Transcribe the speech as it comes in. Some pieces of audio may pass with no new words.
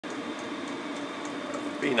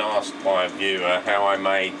been asked by a viewer how I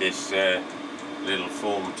made this little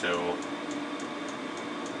form tool,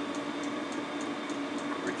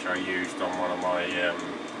 which I used on one of my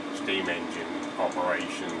steam engine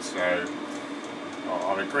operations. So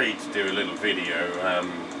I've agreed to do a little video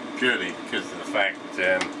purely because of the fact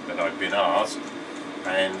that I've been asked,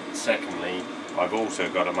 and secondly I've also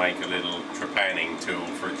got to make a little trepanning tool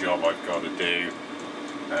for a job I've got to do.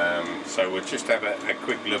 So we'll just have a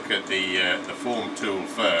quick look at the form tool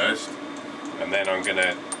first, and then I'm going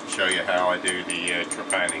to show you how I do the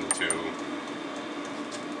trepanning tool.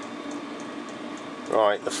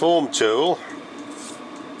 Right, the form tool,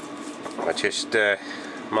 I just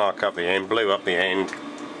mark up the end, blew up the end.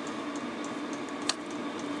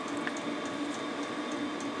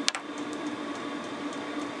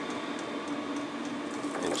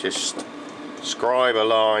 And just scribe a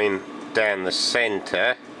line down the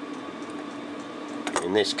centre.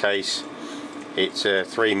 In this case it's a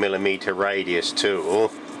 3mm radius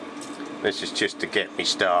tool. This is just to get me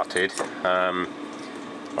started.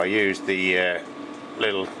 I used the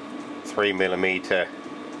little 3mm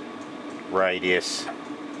radius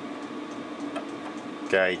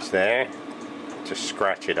gauge there to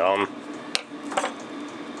scratch it on.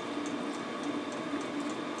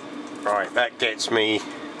 Right, that gets me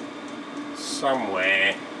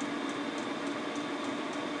somewhere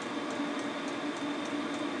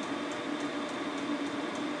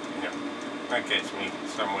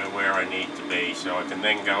where I need to be, so I can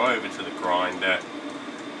then go over to the grinder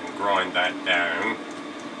and grind that down.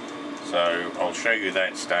 So I'll show you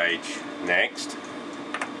that stage next.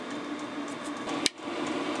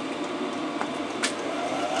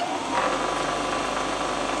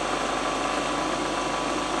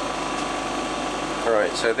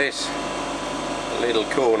 Right, so this little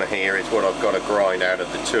corner here is what I've got to grind out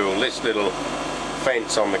of the tool. This little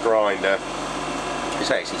fence on the grinder is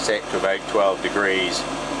actually set to about 12 degrees.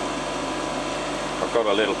 I've got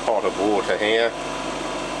a little pot of water here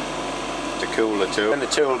to cool the tool. When the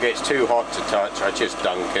tool gets too hot to touch, I just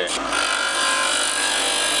dunk it.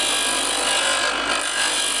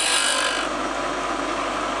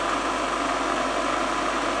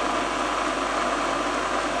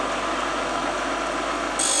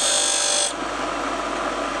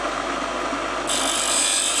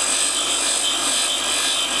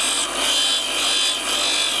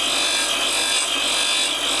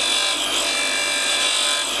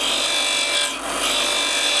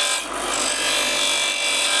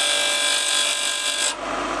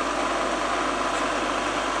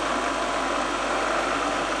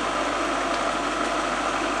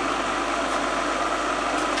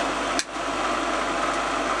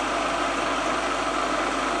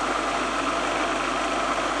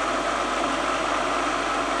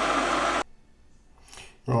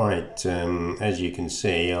 Right, as you can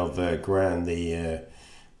see, I've ground the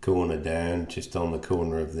corner down just on the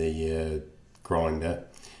corner of the grinder.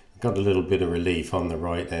 I've got a little bit of relief on the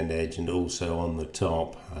right hand edge and also on the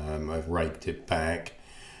top. I've raked it back.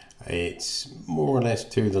 It's more or less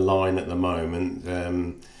to the line at the moment.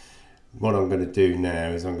 What I'm going to do now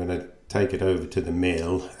is I'm going to take it over to the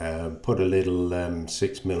mill, put a little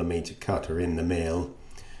 6mm cutter in the mill,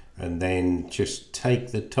 and then just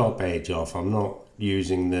take the top edge off. I'm not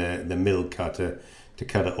using the mill cutter to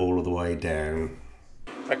cut it all the way down.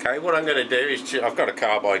 Okay, what I'm going to do is, I've got a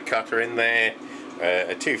carbide cutter in there,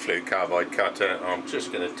 a 2-flute carbide cutter. I'm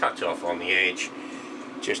just going to touch off on the edge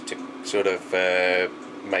just to sort of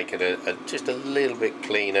make it just a little bit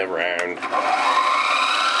cleaner round.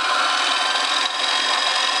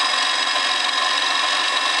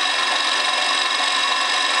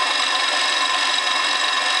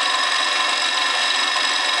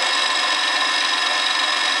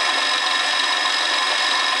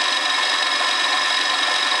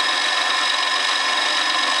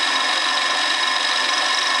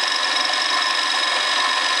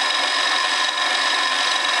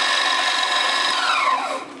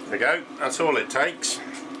 There we go, that's all it takes.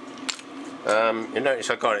 You notice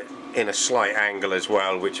I got it in a slight angle as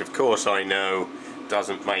well, which of course I know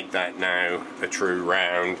doesn't make that now a true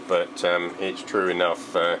round, but it's true enough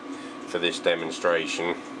for this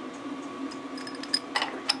demonstration.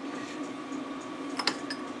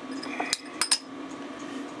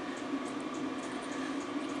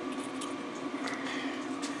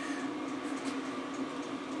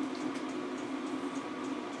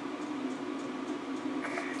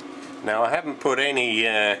 Now I haven't put any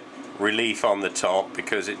relief on the top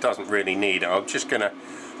because it doesn't really need it. I'm just going to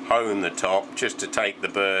hone the top just to take the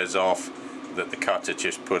burrs off that the cutter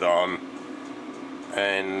just put on,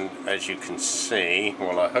 and as you can see,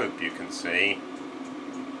 well I hope you can see,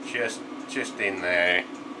 just in there,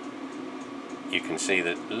 you can see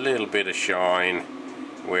that little bit of shine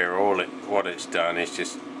where what it's done is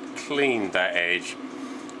just cleaned that edge.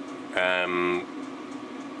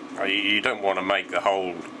 You don't want to make the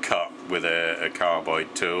whole cut with a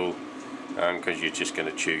carbide tool, because you're just going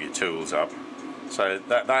to chew your tools up. So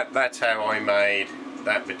that's how I made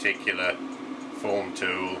that particular form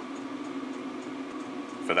tool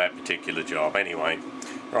for that particular job. Anyway,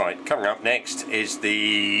 right, coming up next is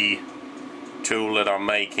the tool that I'm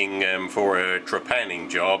making for a trepanning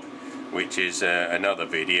job, which is another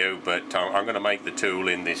video, but I'm going to make the tool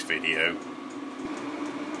in this video.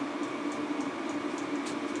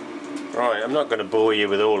 Right, I'm not going to bore you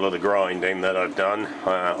with all of the grinding that I've done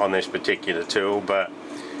on this particular tool, but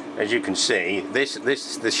as you can see, this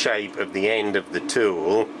is the shape of the end of the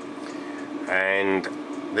tool, and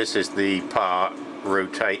this is the part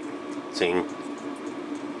rotating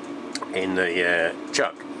in the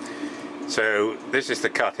chuck. So this is the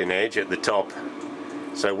cutting edge at the top.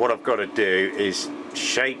 So what I've got to do is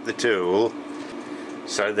shape the tool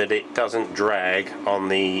so that it doesn't drag on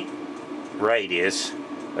the radius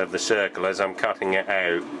of the circle as I'm cutting it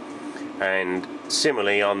out. And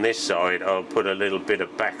similarly on this side, I'll put a little bit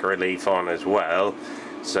of back relief on as well,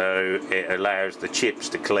 so it allows the chips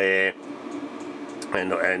to clear,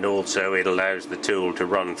 and also it allows the tool to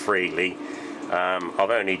run freely.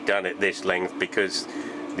 I've only done it this length because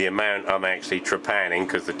the amount I'm actually trepanning,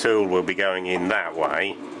 because the tool will be going in that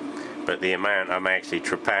way, but the amount I'm actually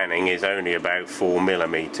trepanning is only about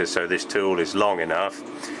 4mm, so this tool is long enough,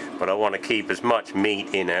 but I want to keep as much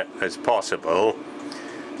meat in it as possible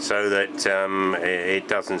so that it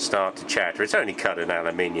doesn't start to chatter. It's only cut in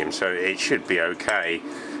aluminium, so it should be okay.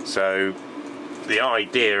 So the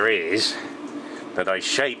idea is that I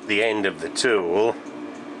shape the end of the tool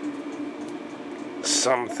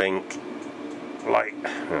something like,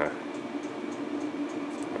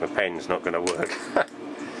 the pen's not going to work.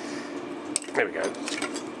 There we go.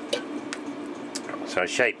 So I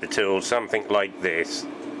shape the tool something like this.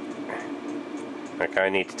 Okay, I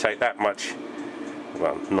need to take that much,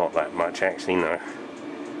 well, not that much actually, no.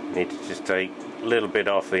 I need to just take a little bit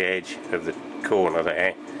off the edge of the corner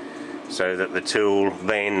there, so that the tool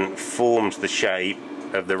then forms the shape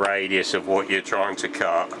of the radius of what you're trying to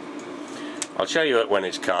cut. I'll show you it when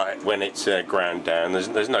it's cut, when it's ground down.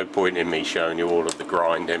 There's no point in me showing you all of the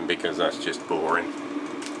grinding because that's just boring.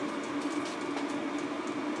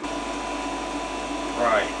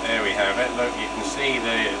 Right, there we have it. Look, you can see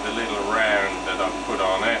the little round that I've put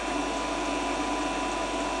on it.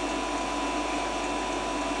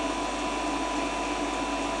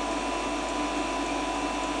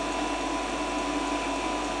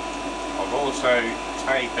 I've also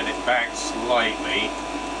tapered it back slightly.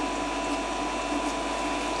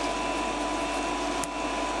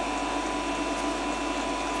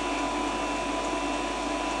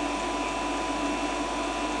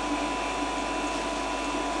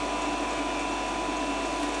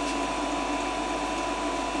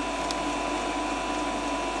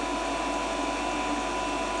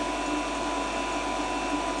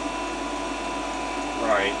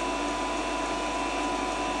 Right,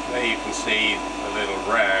 there you can see the little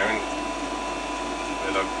round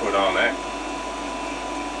that I've put on it.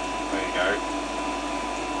 There you go.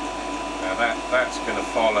 Now that's going to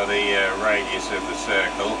follow the radius of the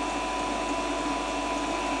circle.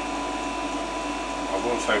 I've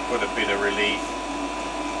also put a bit of relief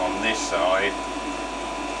on this side,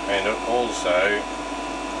 and also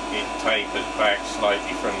it tapers back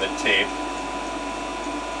slightly from the tip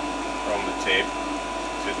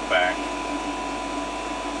to the back.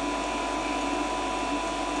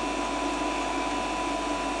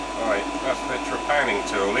 Right, that's the trepanning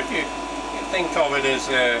tool. If you think of it as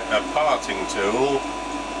a parting tool,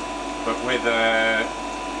 but with a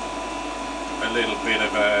little bit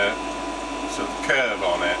of a sort of curve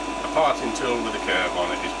on it. A parting tool with a curve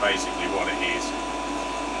on it is basically what it is.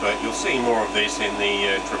 But you'll see more of this in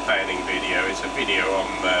the trepanning video. It's a video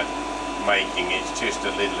I'm making. It's just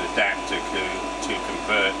a little adapter to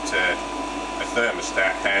convert a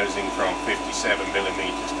thermostat housing from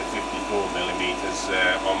 57mm to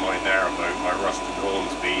 54mm on my narrowboat, my Ruston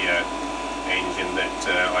Hornsby engine that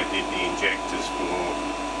I did the injectors for.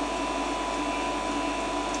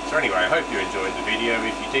 So anyway, I hope you enjoyed the video.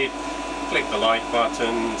 If you did, click the like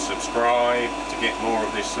button, subscribe to get more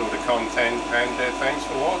of this sort of content, and thanks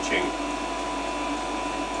for watching.